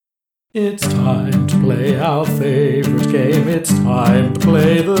It's time to play our favorite game. It's time to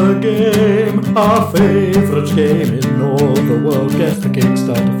play the game. Our favorite game in all the world. Guess the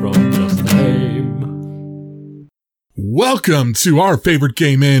Kickstarter from just the name. Welcome to our favorite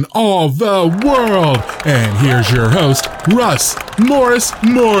game in all the world. And here's your host, Russ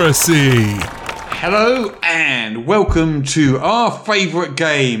Morrissey. Hello and welcome to our favourite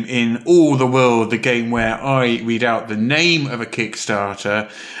game in all the world, the game where I read out the name of a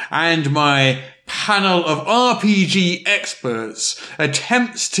Kickstarter and my panel of RPG experts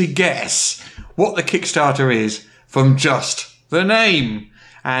attempts to guess what the Kickstarter is from just the name.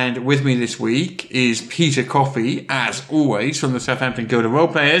 And with me this week is Peter Coffey, as always, from the Southampton Guild of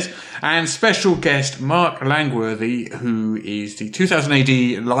Roleplayers, and special guest Mark Langworthy, who is the 2000 AD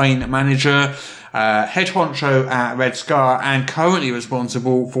line manager, head honcho at Red Scar, and currently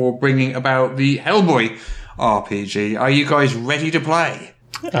responsible for bringing about the Hellboy RPG. Are you guys ready to play?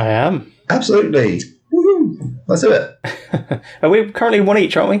 I am. Absolutely. Woohoo! Let's do it. Are we currently one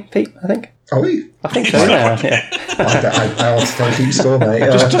each, aren't we, Pete? I think. Are we? I think so, yeah. I'll start keep score, mate.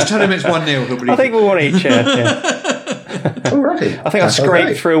 Just tell him it's 1-0. I think we're one each, yeah. Alrighty. I think I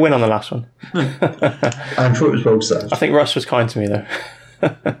scraped through a win on the last one. I'm sure it was well deserved. I think Russ was kind to me, though.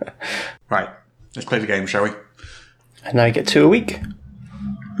 Right, let's play the game, shall we? And now you get 2 a week.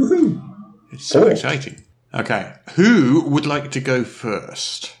 Woohoo! It's so exciting. Okay, who would like to go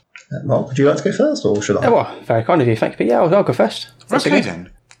first? Mark, would you like to go first, or should I? Oh, well, very kind of you, thank you. But yeah, I'll go first. Okay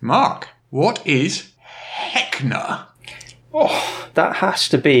then. Mark, what is Heckner? Oh, that has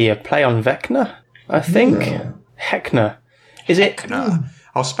to be a play on Vecna, I think. Heckner. Is it? Heckner.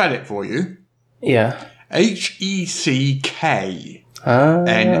 I'll spell it for you. Yeah. Heckna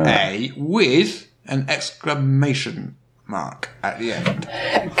with an exclamation mark at the end.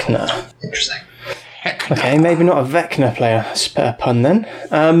 Heckner. Interesting. Heckner. Okay, maybe not a Vecna player. Spare pun then.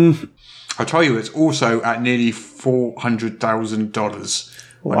 I'll tell you, it's also at nearly $400,000 on its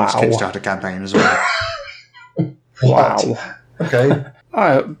Wow. Kickstarter campaign as well. Wow. Okay.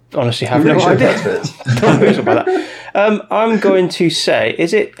 I honestly have You really no should idea. have bet it. Don't know about that. I'm going to say,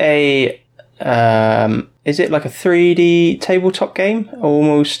 is it like a 3D tabletop game,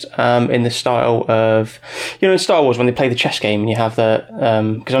 almost in the style of, in Star Wars when they play the chess game and you have the,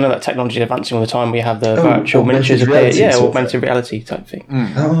 because I know that technology is advancing all the time. We have the virtual miniatures appear, augmented reality type thing.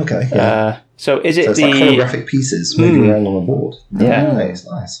 Oh, okay. Yeah. So is it So it's the like holographic pieces moving around on a board. Yeah. Nice.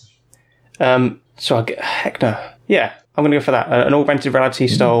 So I get Heckner. Yeah, I'm going to go for that. An augmented reality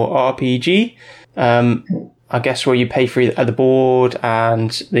style RPG. I guess where you pay for the board and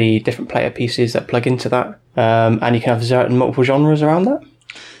the different player pieces that plug into that. And you can have certain multiple genres around that.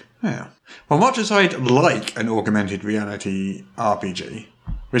 Yeah. Well, much as I'd like an augmented reality RPG,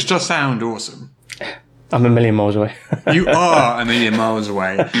 which does sound awesome. I'm a million miles away. You are a million miles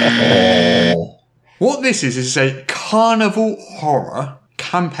away. What this is a carnival horror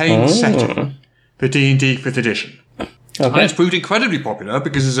campaign setting for D&D 5th edition. Okay. And it's proved incredibly popular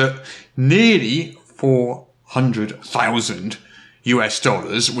because it's at nearly $400,000 US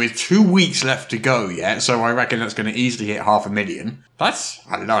with 2 weeks left to go yet. So I reckon that's going to easily hit $500,000. That's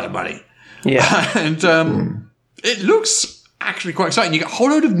a lot of money. Yeah. And it looks actually quite exciting. You get a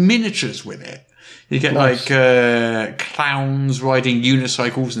whole load of miniatures with it. You get Nice. clowns riding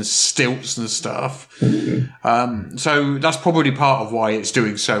unicycles and stilts and stuff. So that's probably part of why it's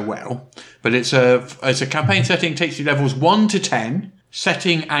doing so well. But it's a campaign setting, takes you levels 1 to 10,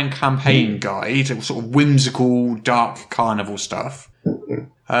 setting and campaign guide, sort of whimsical, dark carnival stuff.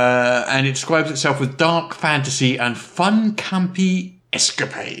 And it describes itself with dark fantasy and fun, campy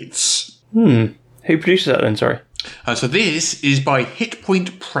escapades. Who produces that then, sorry? So this is by Hit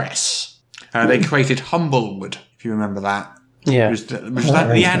Point Press. They created Humblewood, if you remember that. Yeah. Was that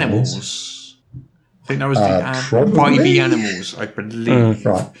the animals? I think that was the probably. YB animals, I believe.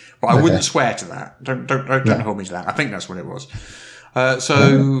 Right. But I wouldn't swear to that. Don't hold me to that. I think that's what it was.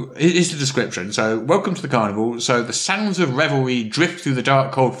 So here's the description. So, welcome to the carnival. So, the sounds of revelry drift through the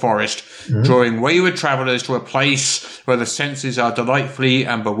dark, cold forest, drawing wayward travellers to a place where the senses are delightfully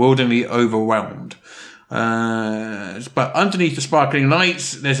and bewilderingly overwhelmed. But underneath the sparkling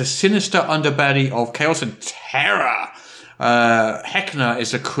lights, there's a sinister underbelly of chaos and terror. Heckner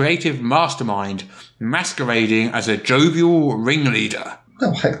is a creative mastermind masquerading as a jovial ringleader.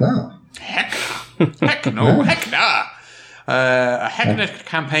 Oh, heck no. Heckner. A Heckner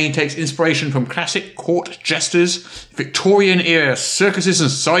campaign takes inspiration from classic court jesters, Victorian-era circuses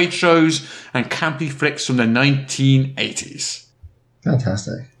and sideshows, and campy flicks from the 1980s.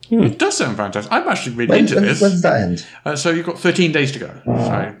 Fantastic. It does sound fantastic. I'm actually really into this. When does that end? So you've got 13 days to go.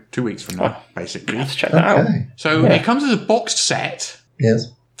 So 2 weeks from now, basically. Let's check that out. Okay. So it comes as a boxed set.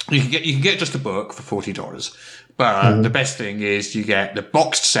 Yes. You can get just a book for $40. But the best thing is you get the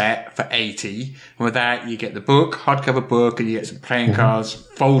boxed set for $80. And with that, you get the book, hardcover book, and you get some playing cards,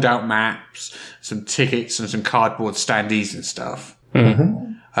 fold-out maps, some tickets, and some cardboard standees and stuff.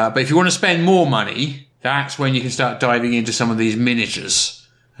 But if you want to spend more money, that's when you can start diving into some of these miniatures.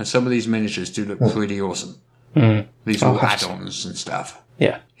 And some of these miniatures do look pretty awesome. These little add-ons and stuff.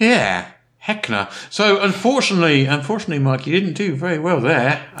 Yeah. Yeah. Heckner. So unfortunately, Mark, you didn't do very well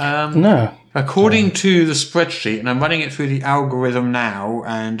there. No. According to the spreadsheet, and I'm running it through the algorithm now,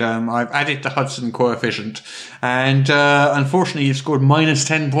 and I've added the Hudson coefficient, and unfortunately you've scored minus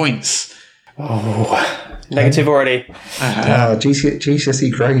 10 points. Oh, negative already.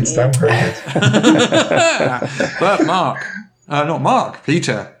 GCSE grades downgraded. But Mark, not Mark,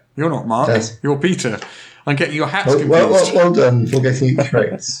 Peter. You're not Mark. Yes. You're Peter. I'm getting your hats confused. Well done for getting it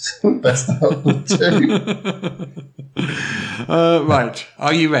correct. Best out of 2. Right.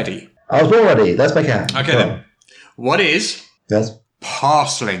 Are you ready? I was all ready. Let's make it happen. Okay then. What is Yes.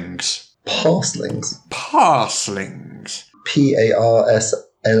 parslings? Parslings. Parslings. Parslings.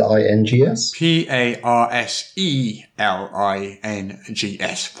 Parslings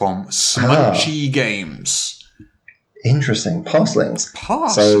from Smunchy Games. Interesting. Parslings.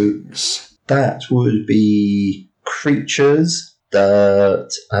 Parslings. That would be creatures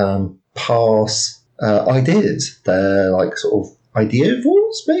that pass ideas. They're like sort of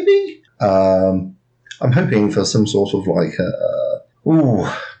ideavores, maybe? I'm hoping for some sort of like...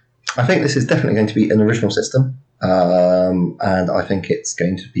 I think this is definitely going to be an original system. And I think it's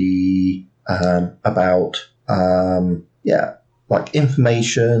going to be about, like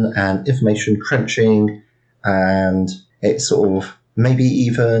information and information crunching, and it's sort of maybe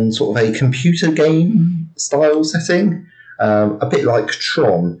even sort of a computer game style setting, a bit like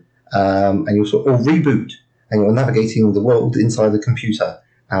Tron, and you're sort of reboot, and you're navigating the world inside the computer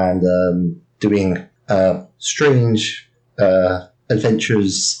and doing strange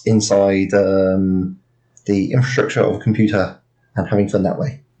adventures inside the infrastructure of a computer and having fun that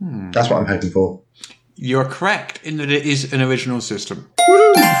way. That's what I'm hoping for. You're correct in that it is an original system.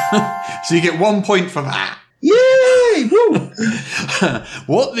 So you get 1 point for that. Yay! Woo!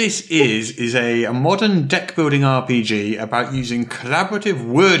 What this is a modern deck-building RPG about using collaborative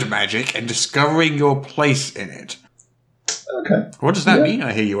word magic and discovering your place in it. Okay. What does that mean,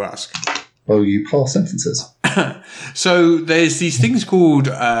 I hear you ask? Well, you pass sentences. So there's these things called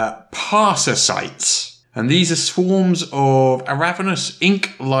parasites, and these are swarms of a ravenous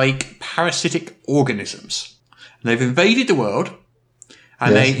ink-like parasitic organisms. And they've invaded the world,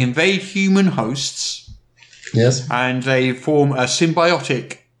 and they invade human hosts. Yes. And they form a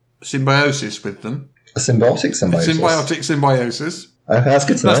symbiosis with them. A symbiotic symbiosis. Symbiotic symbiosis. Okay, that's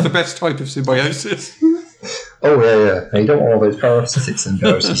good to know. That's the best type of symbiosis. Oh, yeah. You don't want all those parasitic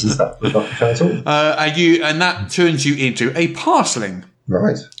symbiosis. That would not be fair at all. And that turns you into a parsling.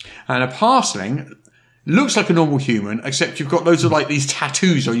 Right. And a parsling looks like a normal human, except you've got loads of like these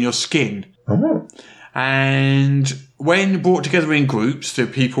tattoos on your skin. Oh. And when brought together in groups, the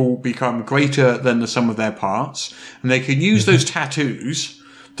people become greater than the sum of their parts, and they can use those tattoos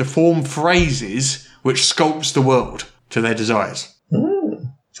to form phrases which sculpts the world to their desires.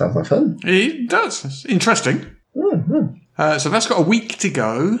 Sounds like fun. It does. It's interesting. So that's got a week to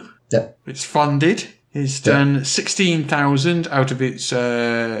go. Yeah. It's funded. It's done 16,000 out of its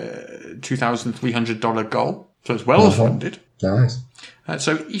 $2,300 goal. So it's well funded. Nice.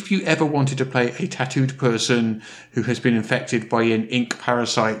 So if you ever wanted to play a tattooed person who has been infected by an ink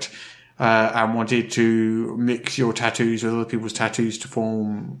parasite and wanted to mix your tattoos with other people's tattoos to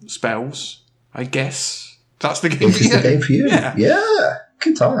form spells, I guess that's the game for you. It's the game for you. Yeah.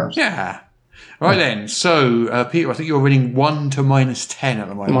 Good times. Yeah. Right then. So, Peter, I think you're winning 1 to minus 10 at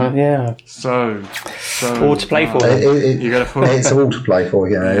the moment. Yeah. So all to play for. You got to put. It's all to play for,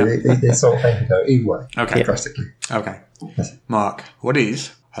 you know. It's sort of thing to go either way. Okay. Drastically. Okay. Mark, what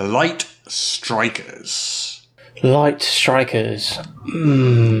is Light Strikers? Light Strikers.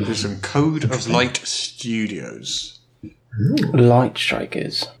 There's some Code of Light Studios. Light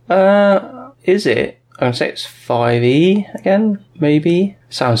Strikers. Is it? I'm going to say it's 5e again, maybe.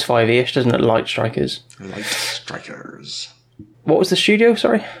 Sounds 5e-ish, doesn't it? Light Strikers. Light Strikers. What was the studio,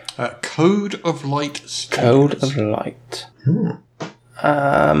 sorry? Code of Light Studios. Code of Light.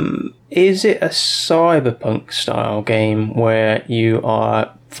 Is it a cyberpunk style game where you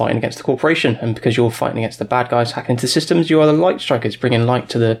are fighting against the corporation, and because you're fighting against the bad guys hacking into systems, you are the Light Strikers, bringing light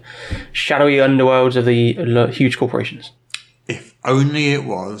to the shadowy underworlds of the huge corporations? If only it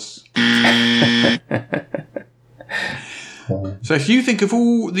was. So if you think of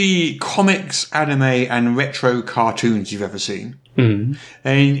all the comics, anime, and retro cartoons you've ever seen,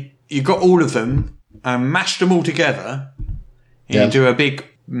 and you got all of them and mashed them all together into a big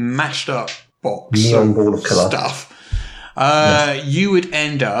mashed up box Neon ball of colour. stuff. You would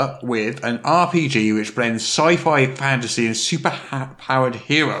end up with an RPG which blends sci-fi, fantasy, and super-powered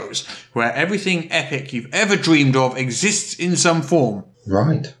heroes, where everything epic you've ever dreamed of exists in some form.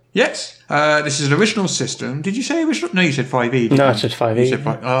 Right. Yes, this is an original system. Did you say original? No, you said 5e. didn't No, you? I said 5e. You said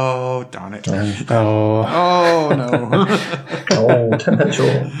 5. Oh, darn it. Oh, Oh, no. Oh,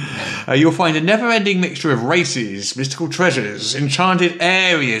 temperature. You'll find a never-ending mixture of races, mystical treasures, enchanted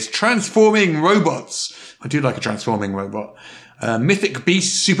areas, transforming robots. I do like a transforming robot. Mythic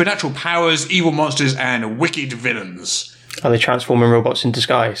beasts, supernatural powers, evil monsters, and wicked villains. are they transforming robots in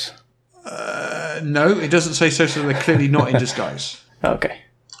disguise? No, it doesn't say so they're clearly not in disguise. Okay.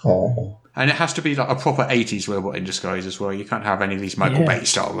 Oh. And it has to be like a proper 80s robot in disguise as well. You can't have any of these Michael Bay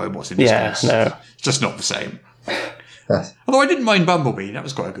style robots in Yeah, disguise. no. It's just not the same. That's, Although I didn't mind Bumblebee. That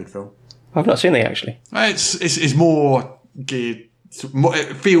was quite a good film. I've not seen it, actually. It's more geared...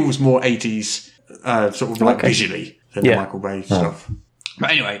 It feels more 80s, sort of like visually than the Michael Bay stuff. But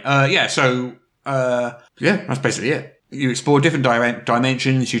anyway, so that's basically it. You explore different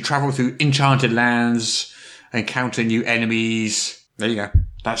dimensions, you travel through enchanted lands, encounter new enemies. There you go.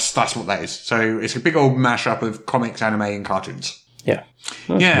 That's what that is. So it's a big old mashup of comics, anime, and cartoons. Yeah.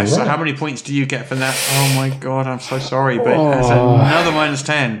 Yeah, so how many points do you get from that? Oh my god, I'm so sorry, but it has another minus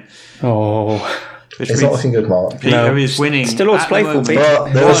 10. Oh. Which it's means not looking good, Mark. Peter is winning. Still all to at play the for, moment. Pete.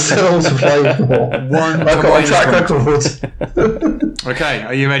 But there's still to play for. One I've to got a minus track one. record. Okay,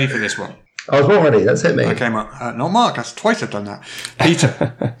 are you ready for this one? I was born ready. Let's hit me. Okay, Mark. Not Mark. That's twice I've done that.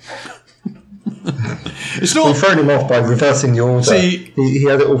 Peter. It's We not. thrown him off by reversing the order. See, he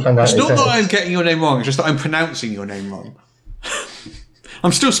had it all planned out. It's in not his that head. I'm getting your name wrong. It's just that I'm pronouncing your name wrong.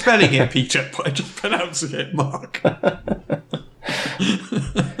 I'm still spelling it, Peter, but I'm just pronouncing it, Mark.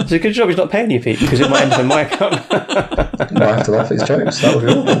 It's a good job he's not paying you, Pete, because it might end up in my account. You might have to laugh at his jokes. That would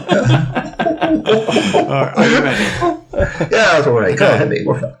be awful. All right, are you ready? Yeah, I was all ready. Go on, hit me.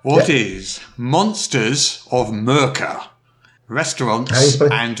 What's that? What is Monsters of Merca? Restaurants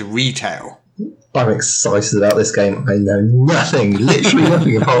and retail. I'm excited about this game. I know nothing, literally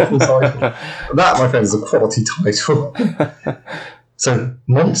nothing apart from the title. That, my friend, is a quality title. So,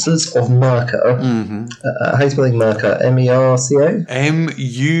 Monsters of Merca. How are you spelling Merca? M-E-R-C-A?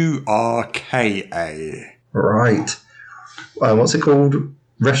 M-U-R-K-A. Right. What's it called?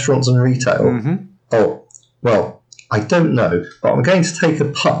 Restaurants and Retail? Oh, well, I don't know, but I'm going to take a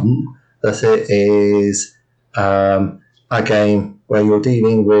punt that it is a game where you're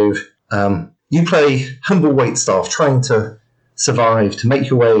dealing with... you play humble waitstaff trying to survive, to make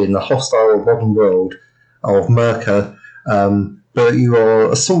your way in the hostile modern world of Merca, but you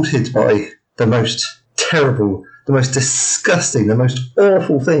are assaulted by the most terrible, the most disgusting, the most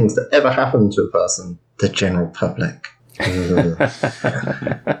awful things that ever happened to a person, the general public. You're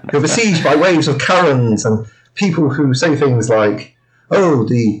besieged by waves of Karens and people who say things like, oh,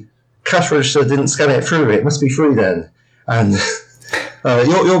 the cash register didn't scan it through, it must be free then. And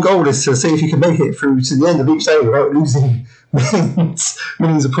your goal is to see if you can make it through to the end of each day without losing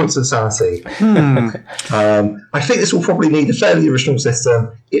millions of points of sanity. I think this will probably need a fairly original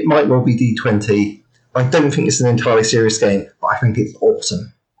system. It might well be D20. I don't think it's an entirely serious game, but I think it's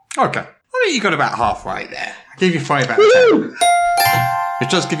awesome. Okay. I think you got about half right there. I gave you 5 out of 10. It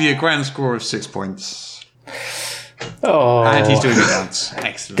does give you a grand score of 6 points. Oh, And he's doing a dance.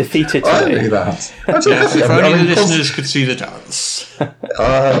 Excellent. defeated I today. knew that. I'm so Yes, happy. if I'm only the impressed. listeners could see the dance.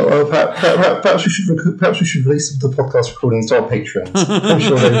 Well, perhaps we should release the podcast recordings to our patrons. I'm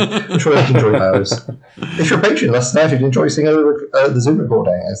sure they'd enjoy those. If you're a patron, let us know if you'd enjoy seeing the Zoom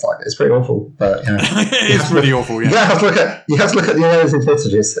recording. It's pretty awful, but you know, It's really awful, you yeah. have to look at the edited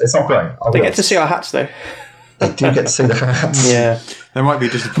footages. It's not great. They get to see our hats, though. They do get to see the hats. Yeah. They might be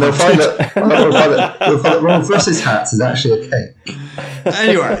They'll disappointed. find that Ron Russ's hats is actually a cake.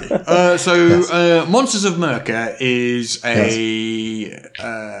 Anyway, Monsters of Merca is a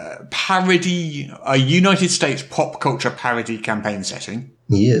parody, a United States pop culture parody campaign setting.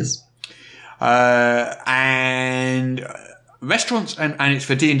 He is. And restaurants, and it's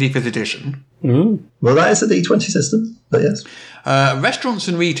for D&D 5th edition. Well, that is a D20 system, but yes. Restaurants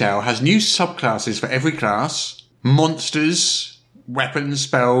and retail has new subclasses for every class, monsters, weapons,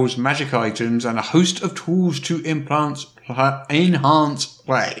 spells, magic items, and a host of tools to enhance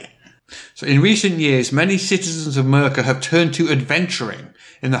play. So in recent years, many citizens of Merca have turned to adventuring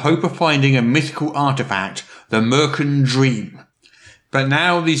in the hope of finding a mythical artifact, the Mercan Dream. But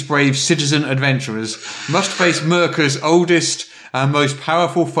now these brave citizen adventurers must face Merca's oldest and most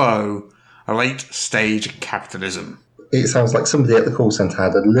powerful foe, late-stage capitalism. it sounds like somebody at the call centre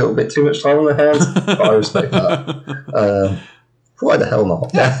had a little bit too much time on their hands, but I respect that. Why the hell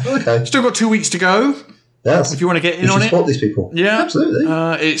not? Yeah, okay. Still got 2 weeks to go. Yes. If you want to get in we on should it. support these people. Yeah. Absolutely.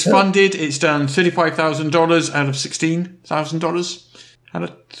 It's funded. It's done $35,000 out of $16,000. And I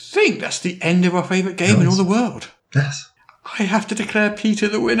think that's the end of our favourite game in all the world. Yes. I have to declare Peter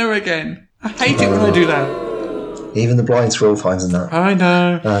the winner again. I hate it when I do that. Even the blind squirrel finds in that. I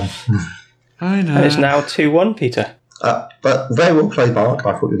know. I know. And it's now 2-1, Peter. But very well played, Mark.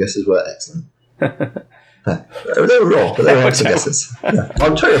 I thought your guesses were excellent. They were wrong, but they were excellent guesses. Yeah.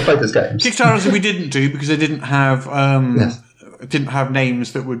 I'm trying to play this game. Kickstarters we didn't do because they didn't have didn't have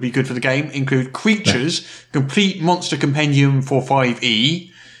names that would be good for the game. Include Creatures, Complete Monster Compendium for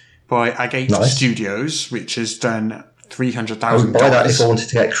 5e by Agate Studios, which has done $300,000. I would buy that if I wanted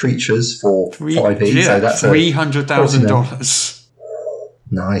to get Creatures for 5e. Yeah, so that's $300,000.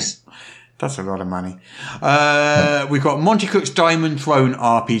 Nice. That's a lot of money. We've got Monty Cook's Diamond Throne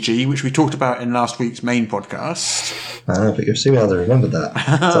RPG, which we talked about in last week's main podcast. But you've seen how they remembered that.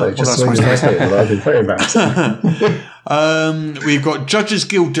 So just so you know, I've been very embarrassed. We've got Judges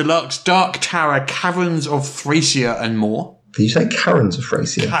Guild Deluxe, Dark Tower, Caverns of Thracia, and more. Did you say Caverns of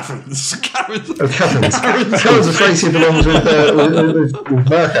Thracia? Caverns. Oh, Caverns. Caverns of Thracia belongs with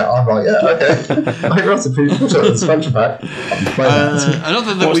Merca. I'm like, yeah, okay. I got some people put it in the expansion pack.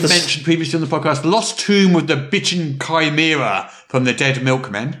 Another that we've mentioned previously on the podcast, Lost Tomb with the Bitchin' Chimera from the Dead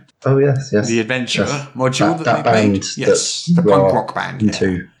Milkmen. Oh, yes. The adventure module that we band. made. Yes, the punk rock band.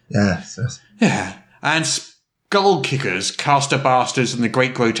 Into. Yes. Yeah. And Skull Kickers, Caster Bastards, and the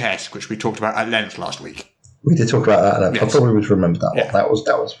Great Grotesque, which we talked about at length last week. We did talk about that, and I probably would remember that one. That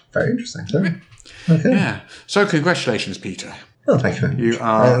was very interesting. Okay. Yeah. So congratulations, Peter. Oh, thank you. You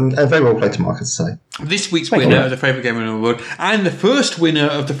are and very well played to Mark, as I say. This week's winner of the favourite game in all the world, and the first winner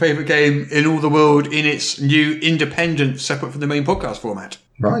of the favourite game in all the world in its new independent, separate from the main podcast format.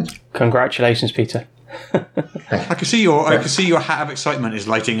 Right. Congratulations, Peter. I can see your hat of excitement is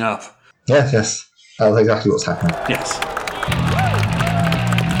lighting up. Yes. That's exactly what's happening. Yes.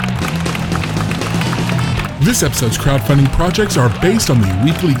 This episode's crowdfunding projects are based on the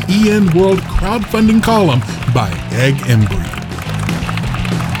weekly EN World crowdfunding column by Egg and Breed.